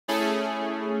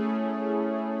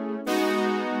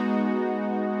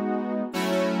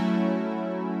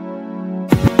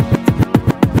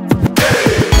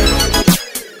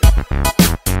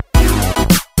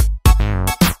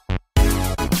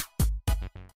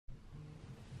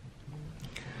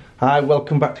Hi,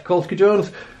 welcome back to Kolsky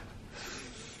Jones.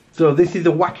 So this is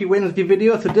a Wacky Wednesday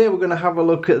video. Today we're going to have a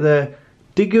look at the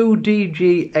Digoo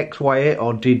DG-XYA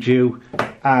or Digoo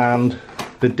and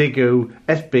the Digoo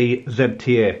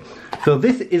SB-ZTA. So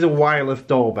this is a wireless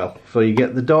doorbell. So you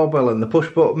get the doorbell and the push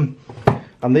button,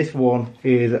 and this one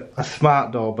is a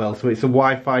smart doorbell. So it's a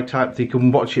Wi-Fi type, so you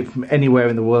can watch it from anywhere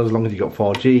in the world as long as you've got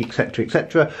 4G, etc,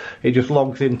 etc. It just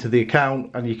logs into the account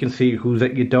and you can see who's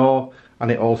at your door. And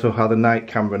it also has a night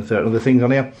camera and certain other things on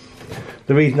here.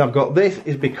 The reason I've got this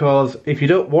is because if you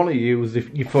don't want to use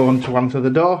your phone to answer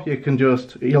the door, you can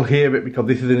just, you'll hear it because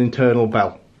this is an internal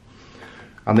bell.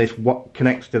 And this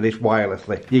connects to this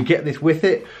wirelessly. You get this with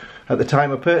it at the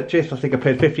time of purchase. I think I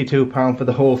paid £52 for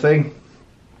the whole thing.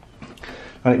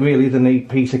 And it really is a neat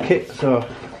piece of kit. So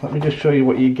let me just show you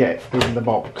what you get in the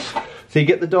box. So you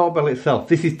get the doorbell itself.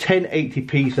 This is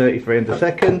 1080p 30 frames a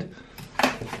second.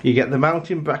 You get the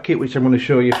mounting bracket, which I'm going to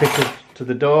show you fitted to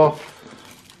the door,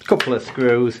 a couple of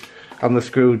screws and the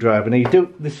screwdriver. Now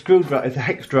the screwdriver is a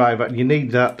hex driver and you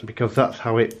need that because that's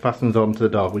how it fastens onto the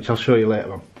door, which I'll show you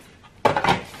later on.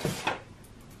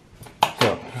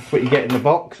 So that's what you get in the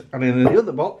box, and in the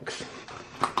other box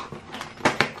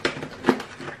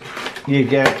you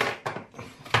get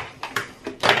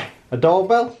a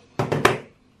doorbell,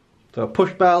 so a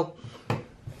push bell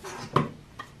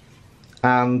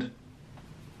and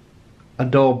a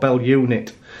doorbell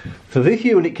unit. So this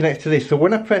unit connects to this, so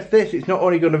when I press this, it's not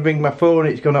only going to ring my phone,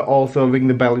 it's going to also ring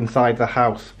the bell inside the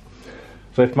house.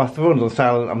 So if my phone's on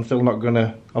silent, I'm still going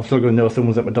to know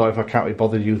someone's at my door if I can't be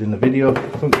bothered using the video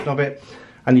function of it.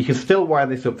 And you can still wire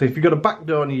this up. So if you've got a back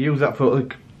door and you use that for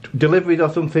deliveries or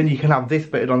something, you can have this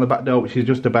fitted on the back door, which is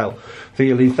just a bell. So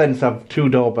you'll in sense have two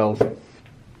doorbells.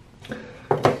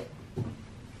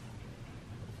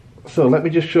 So let me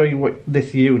just show you what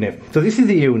this unit. So this is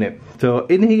the unit. So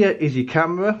in here is your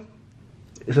camera.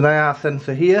 It's an IR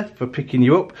sensor here for picking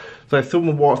you up. So if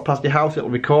someone walks past your house, it'll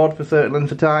record for a certain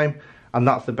length of time, and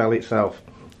that's the bell itself.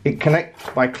 It connects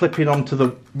by clipping onto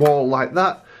the wall like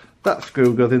that. That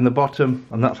screw goes in the bottom,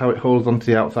 and that's how it holds onto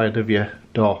the outside of your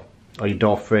door or your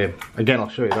door frame. Again, I'll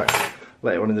show you that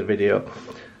later on in the video.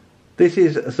 This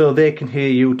is so they can hear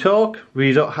you talk.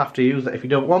 You don't have to use that if you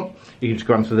don't want. You can just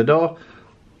go answer the door.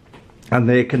 And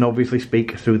they can obviously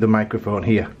speak through the microphone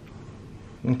here.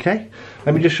 Okay,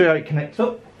 let me just show you how it connects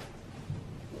up.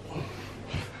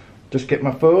 Just get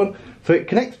my phone. So it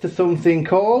connects to something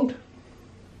called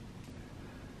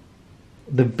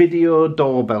the video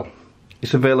doorbell.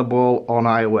 It's available on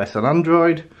iOS and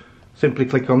Android. Simply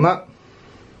click on that.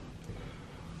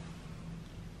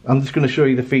 I'm just going to show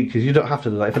you the features. You don't have to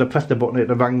do that. If I press the button,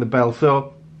 it'll ring the bell.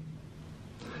 So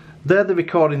they're the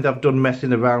recordings I've done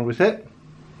messing around with it.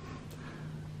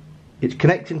 It's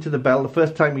connecting to the bell. The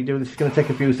first time you do this, it's going to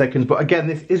take a few seconds, but again,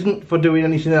 this isn't for doing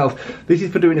anything else. This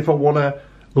is for doing if I want to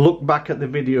look back at the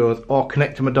videos or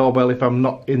connect to my doorbell if I'm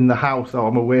not in the house or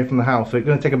I'm away from the house. So it's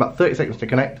going to take about 30 seconds to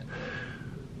connect.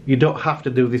 You don't have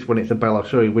to do this when it's a bell. I'll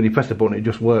show you. When you press the button, it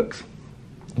just works.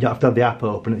 You don't have to have the app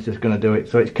open, it's just going to do it.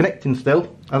 So it's connecting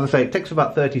still. As I say, it takes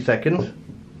about 30 seconds.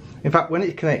 In fact, when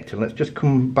it's connecting, let's just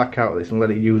come back out of this and let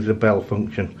it use the bell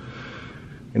function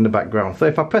in the background. So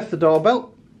if I press the doorbell,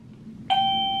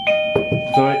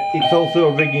 so it's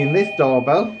also ringing this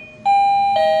doorbell.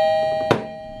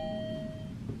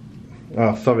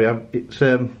 Oh, sorry,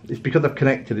 it's because I've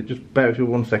connected it. Just bear with me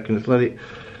 1 second. Just let it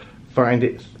find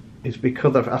it. It's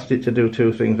because I've asked it to do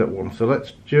two things at once. So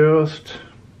let's just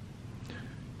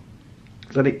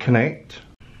let it connect.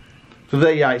 So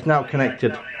there you are. It's now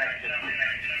connected.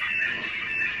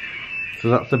 So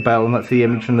that's the bell, and that's the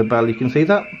image from the bell. You can see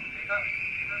that.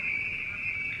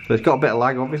 So it's got a bit of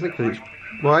lag, obviously, because it's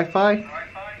Wi-Fi,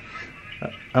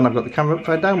 and I've got the camera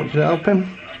upside down, which is helping.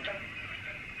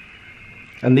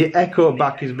 And the echo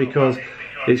back is because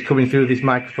it's coming through this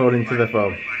microphone into the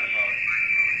phone.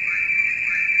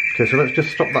 Okay, so let's just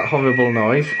stop that horrible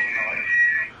noise.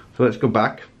 So let's go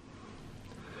back.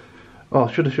 Oh,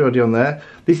 I should have showed you on there.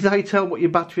 This is how you tell what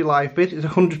your battery life is. It's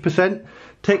 100%.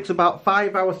 Takes about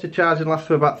 5 hours to charge and lasts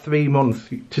for about 3 months.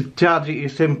 To charge it, you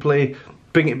simply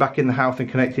bring it back in the house and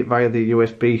connect it via the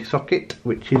USB socket,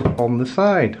 which is on the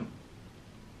side.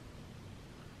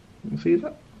 You can see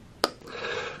that?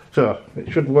 So it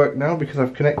should work now because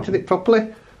I've connected it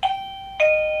properly.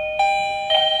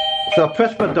 So I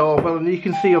press my doorbell and you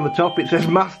can see on the top it says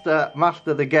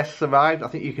master the guests arrived. I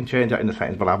think you can change that in the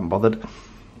settings, but I haven't bothered.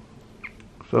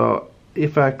 So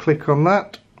if I click on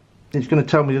that, it's going to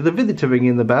tell me there's a visitor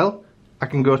ringing the bell. I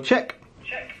can go check.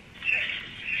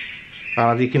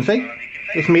 And as you can see,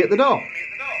 it's me at the door.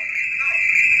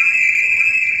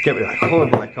 get rid of that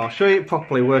horrible echo. I'll show you it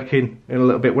properly working in a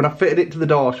little bit. When I fitted it to the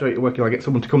door, I'll show you it working. I'll get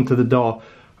someone to come to the door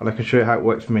and I can show you how it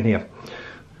works from in here.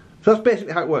 So that's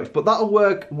basically how it works, but that'll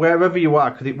work wherever you are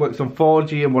because it works on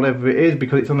 4G and whatever it is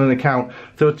because it's on an account.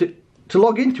 So to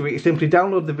log into it, you simply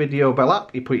download the Doorbell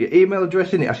app, you put your email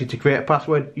address in, it asks you to create a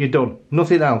password, you're done.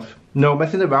 Nothing else. No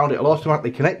messing around, it'll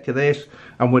automatically connect to this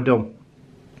and we're done.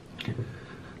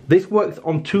 This works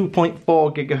on 2.4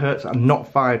 gigahertz and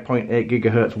not 5.8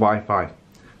 gigahertz Wi-Fi.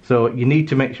 So you need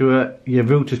to make sure your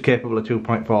router's capable of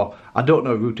 2.4. I don't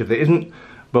know a router that isn't,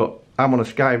 but I'm on a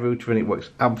Sky router and it works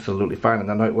absolutely fine,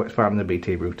 and I know it works fine on the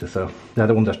BT router, so they're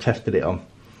the ones I've tested it on.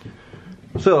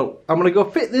 So I'm going to go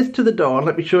fit this to the door and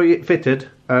let me show you it fitted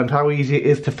and how easy it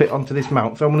is to fit onto this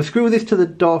mount. So I'm going to screw this to the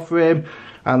door frame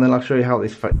and then I'll show you how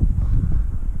this fits.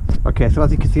 Okay, so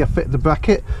as you can see, I fit the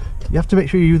bracket. You have to make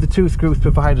sure you use the 2 screws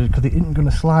provided because it isn't going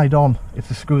to slide on if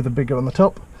the screws are bigger on the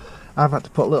top. I've had to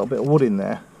put a little bit of wood in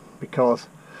there because,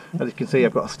 as you can see,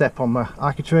 I've got a step on my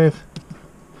architrave.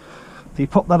 So you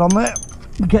pop that on there,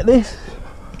 you get this,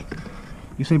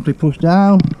 you simply push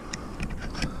down,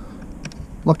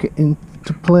 lock it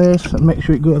into place and make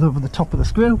sure it goes over the top of the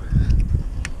screw.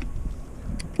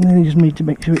 And then you just need to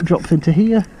make sure it drops into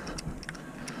here.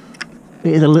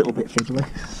 It is a little bit fiddly.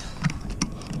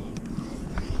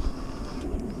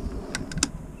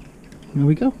 There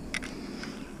we go.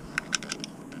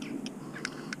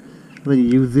 Then you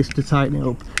use this to tighten it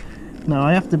up. Now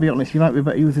I have to be honest, you might be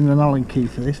better using an Allen key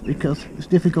for this because it's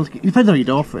difficult to get, it depends on your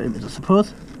door frame, I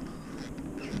suppose.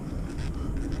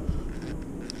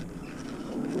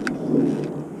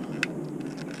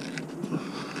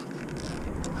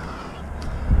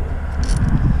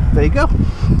 There you go,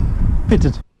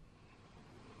 fitted.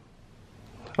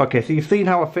 Okay, so you've seen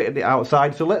how I fitted it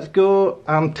outside, so let's go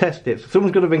and test it. So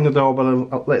someone's going to ring the doorbell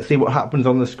and let's see what happens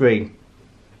on the screen.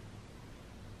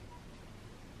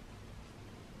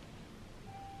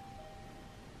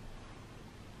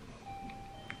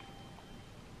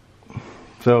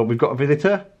 So we've got a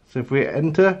visitor, so if we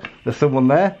enter, there's someone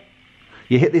there.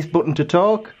 You hit this button to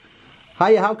talk.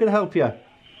 Hiya, how can I help you? I'm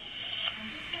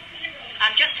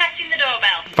just testing the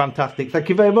doorbell. Fantastic, thank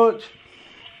you very much.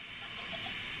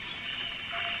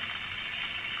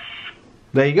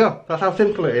 There you go, that's how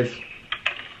simple it is.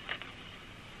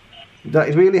 That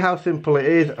is really how simple it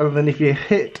is, and then if you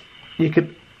hitting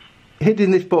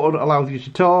this button allows you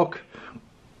to talk,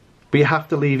 but you have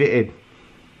to leave it in.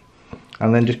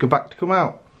 And then just go back to come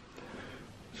out.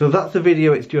 So that's the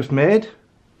video it's just made.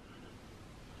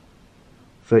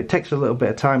 So it takes a little bit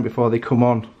of time before they come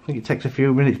on. I think it takes a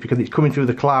few minutes because it's coming through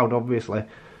the cloud obviously.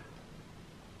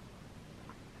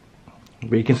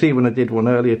 But you can see when I did one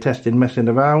earlier testing, messing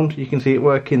around, you can see it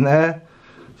working there.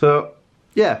 So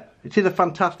yeah, it is a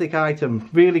fantastic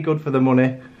item, really good for the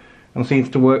money and seems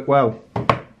to work well.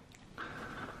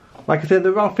 Like I said,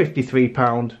 they're around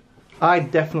 £53. I'd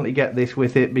definitely get this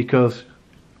with it because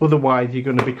otherwise you're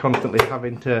going to be constantly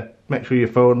having to make sure your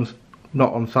phone's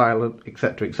not on silent,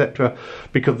 etc, etc,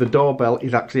 because the doorbell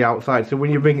is actually outside, so when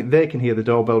you ring it they can hear the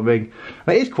doorbell ring.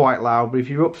 And it is quite loud, but if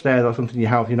you're upstairs or something in your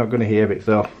house you're not going to hear it,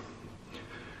 so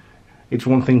it's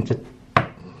one thing to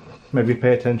maybe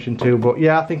pay attention to. But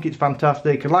yeah, I think it's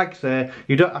fantastic, and like I say,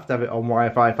 you don't have to have it on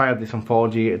Wi-Fi. If I had this on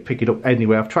 4G it'd pick it up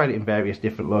anywhere. I've tried it in various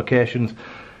different locations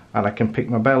and I can pick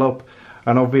my bell up.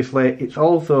 And obviously it's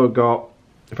also got,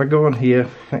 if I go on here,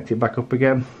 connect it back up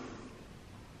again.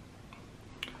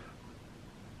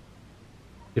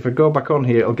 If I go back on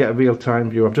here, it'll get a real-time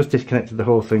view. I've just disconnected the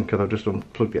whole thing because I've just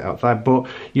unplugged it outside. But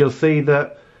you'll see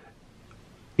that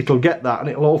it'll get that, and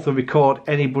it'll also record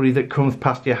anybody that comes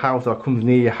past your house or comes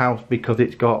near your house because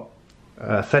it's got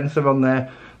a sensor on there.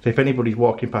 So if anybody's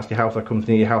walking past your house or comes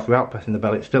near your house without pressing the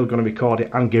bell, it's still going to record it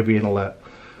and give you an alert.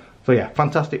 So yeah,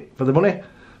 fantastic for the money.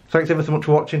 Thanks ever so much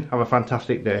for watching. Have a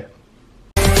fantastic day.